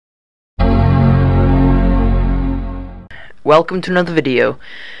Welcome to another video.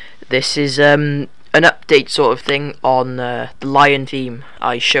 This is an update sort of thing on the Lion theme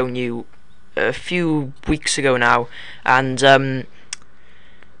I shown you a few weeks ago now, and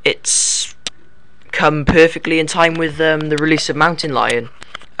it's come perfectly in time with the release of Mountain Lion,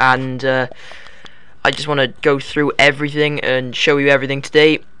 and I just want to go through everything and show you everything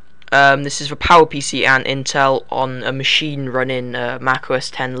today. This is for PowerPC and Intel on a machine running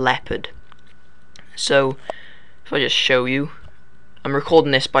macOS 10 Leopard. So if I just show you, I'm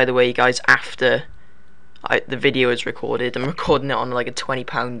recording this, by the way, guys, after the video is recorded. I'm recording it on like a £20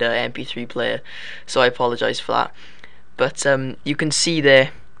 MP3 player, so I apologise for that. But you can see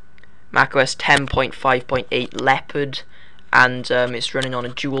there macOS 10.5.8 Leopard, and it's running on a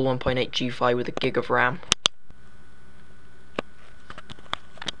dual 1.8 GFi with a gig of RAM.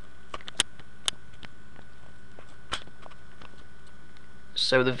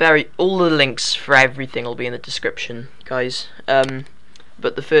 So all the links for everything will be in the description, guys. But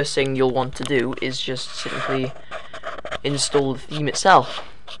the first thing you'll want to do is just simply install the theme itself.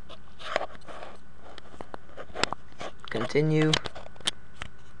 Continue.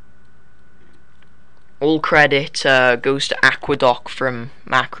 All credit goes to Aquadoc from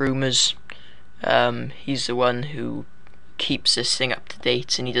Mac Rumors. He's the one who keeps this thing up to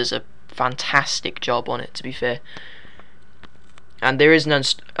date, and he does a fantastic job on it, to be fair. And there is an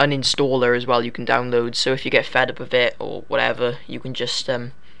uninstaller as well you can download, so if you get fed up of it or whatever, you can just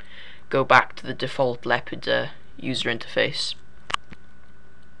go back to the default Leopard user interface.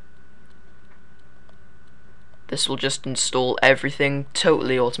 This will just install everything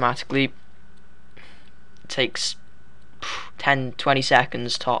totally automatically. It takes 10-20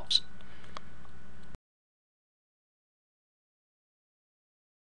 seconds tops.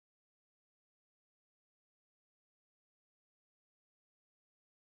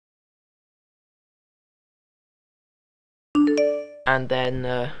 And then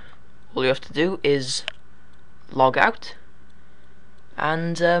all you have to do is log out,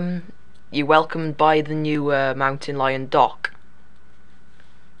 and you're welcomed by the new Mountain Lion dock.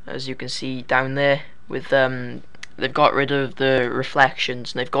 As you can see down there, with they've got rid of the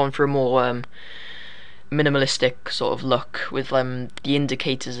reflections and they've gone for a more minimalistic sort of look, with the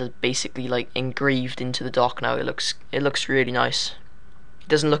indicators are basically like engraved into the dock now. It looks really nice. It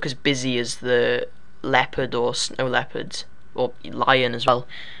doesn't look as busy as the Leopard or Snow Leopard, or Lion as well.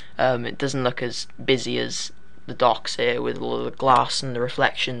 It doesn't look as busy as the docks here, with all the glass and the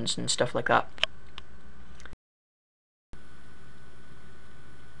reflections and stuff like that.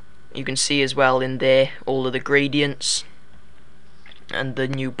 You can see as well in there all of the gradients and the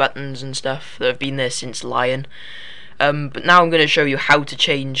new buttons and stuff that have been there since Lion. But now I'm going to show you how to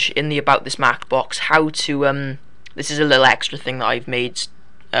change in the About This Mac box, how to this is a little extra thing that I've made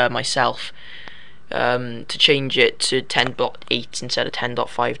myself, to change it to 10.8 instead of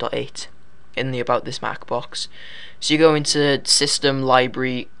 10.5.8 in the About This Mac box. So you go into System,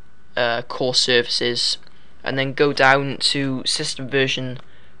 Library, CoreServices, and then go down to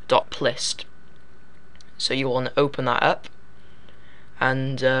systemversion.plist. So you want to open that up,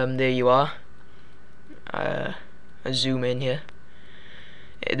 and there you are. I zoom in here.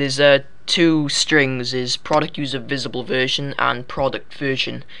 There's two strings, is product user visible version and product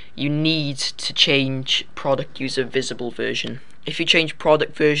version. You need to change product user visible version. If you change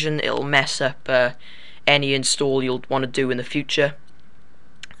product version, it'll mess up any install you'll want to do in the future,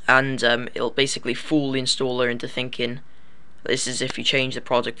 and it'll basically fool the installer into thinking, this is if you change the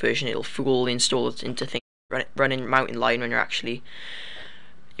product version, it'll fool the installer into thinking running Mountain Lion when you're actually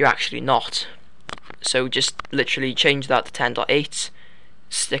not. So just literally change that to 10.8.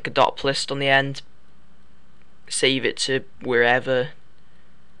 stick a .plist on the end, save it to wherever,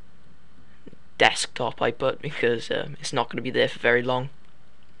 desktop I put, because it's not going to be there for very long.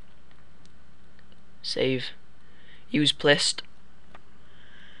 Save, use plist,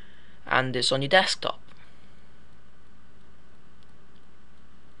 and it's on your desktop.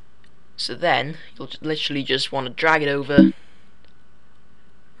 So then you'll literally just want to drag it over,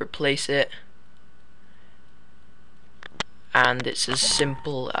 replace it, and it's as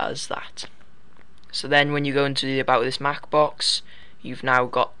simple as that. So then when you go into the About This Mac box, you've now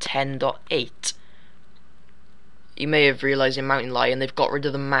got 10.8. You may have realised in Mountain Lion they've got rid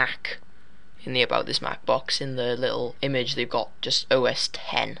of the Mac in the About This Mac box. In the little image they've got just OS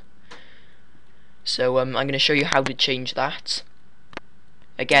 10. So I'm going to show you how to change that.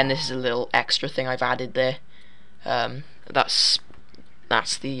 Again, this is a little extra thing I've added there. That's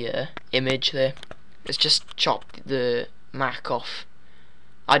the image there. It's just chopped the Mac off.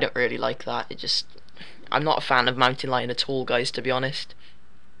 I don't really like that. I'm not a fan of Mountain Lion at all, guys, to be honest.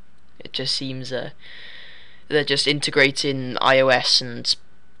 It just seems they're just integrating iOS and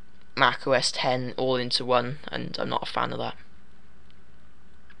macOS 10 all into one, and I'm not a fan of that.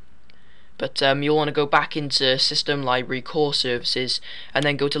 But you'll want to go back into System Library, CoreServices, and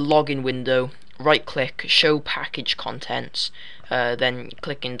then go to Login Window, right click, Show Package Contents, then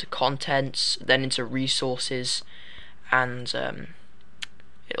click into Contents, then into Resources, and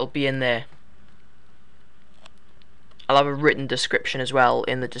it'll be in there. I'll have a written description as well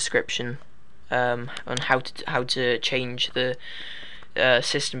in the description on how to change the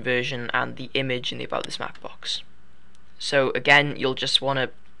system version and the image in the About This Mac box. So again, you'll just want to.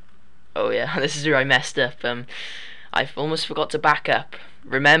 Oh yeah, this is where I messed up. I've almost forgot to back up.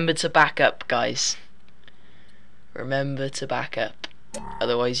 Remember to back up, guys. Remember to back up.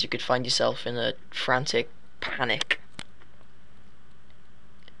 Otherwise, you could find yourself in a frantic panic.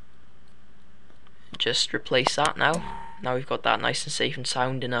 Just replace that now. Now we've got that nice and safe and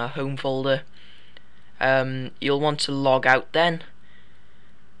sound in our home folder. You'll want to log out then,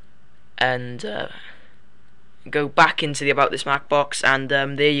 and go back into the About This Mac box, and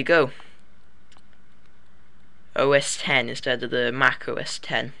there you go. OS 10 instead of the Mac OS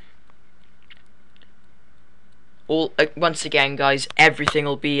 10. Once again, guys, everything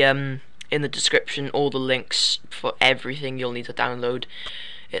will be in the description. All the links for everything you'll need to download,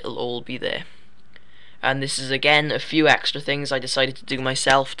 it'll all be there. And this is again a few extra things I decided to do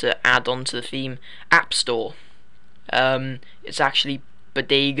myself to add on to the theme. App Store. It's actually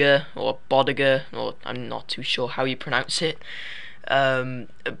Bodega or Bodega, or I'm not too sure how you pronounce it,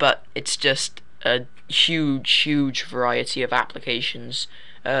 but it's just a huge variety of applications.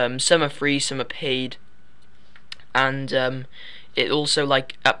 Some are free, some are paid, and it also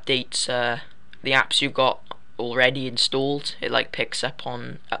like updates the apps you've got already installed. It like picks up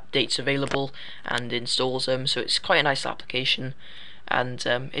on updates available and installs them, so it's quite a nice application, and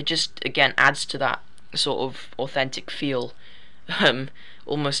it just again adds to that sort of authentic feel.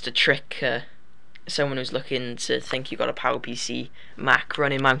 Almost a trick someone who's looking to think you got a PowerPC Mac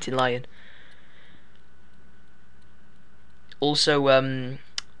running Mountain Lion. Also,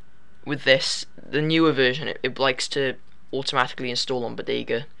 with this, the newer version, it likes to automatically install on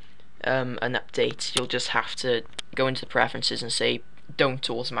Bodega. An update, you'll just have to go into the preferences and say don't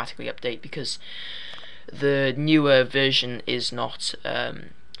automatically update, because the newer version is not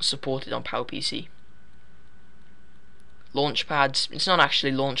supported on PowerPC. Launchpad, it's not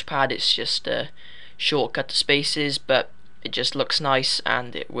actually Launchpad, it's just a shortcut to Spaces, but it just looks nice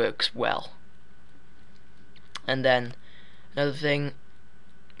and it works well. And then another thing,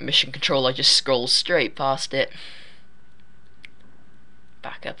 Mission Control, I just scroll straight past it.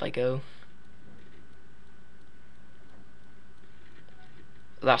 Back up I go.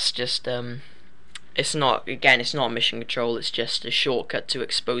 That's just it's not Mission Control, it's just a shortcut to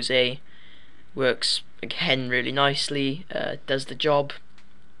Expose. Works again really nicely, does the job.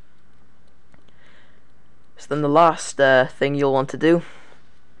 So then the last thing you'll want to do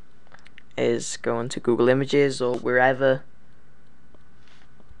is go into Google Images or wherever,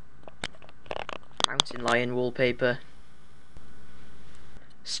 Mountain Lion wallpaper,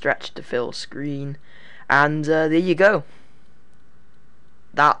 stretch to fill screen, and there you go.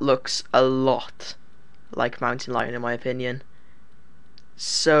 That looks a lot like Mountain Lion in my opinion.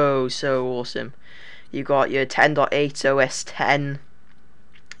 So awesome. You got your 10.8 OS 10.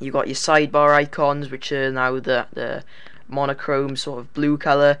 You got your sidebar icons, which are now the monochrome sort of blue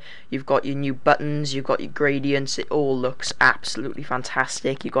color. You've got your new buttons. You've got your gradients. It all looks absolutely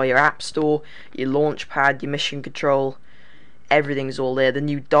fantastic. You got your App Store, your Launchpad, your Mission Control. Everything's all there. The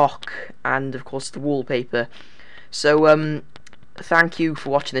new dock, and of course the wallpaper. So thank you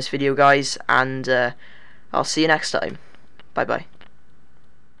for watching this video, guys, and I'll see you next time. Bye bye.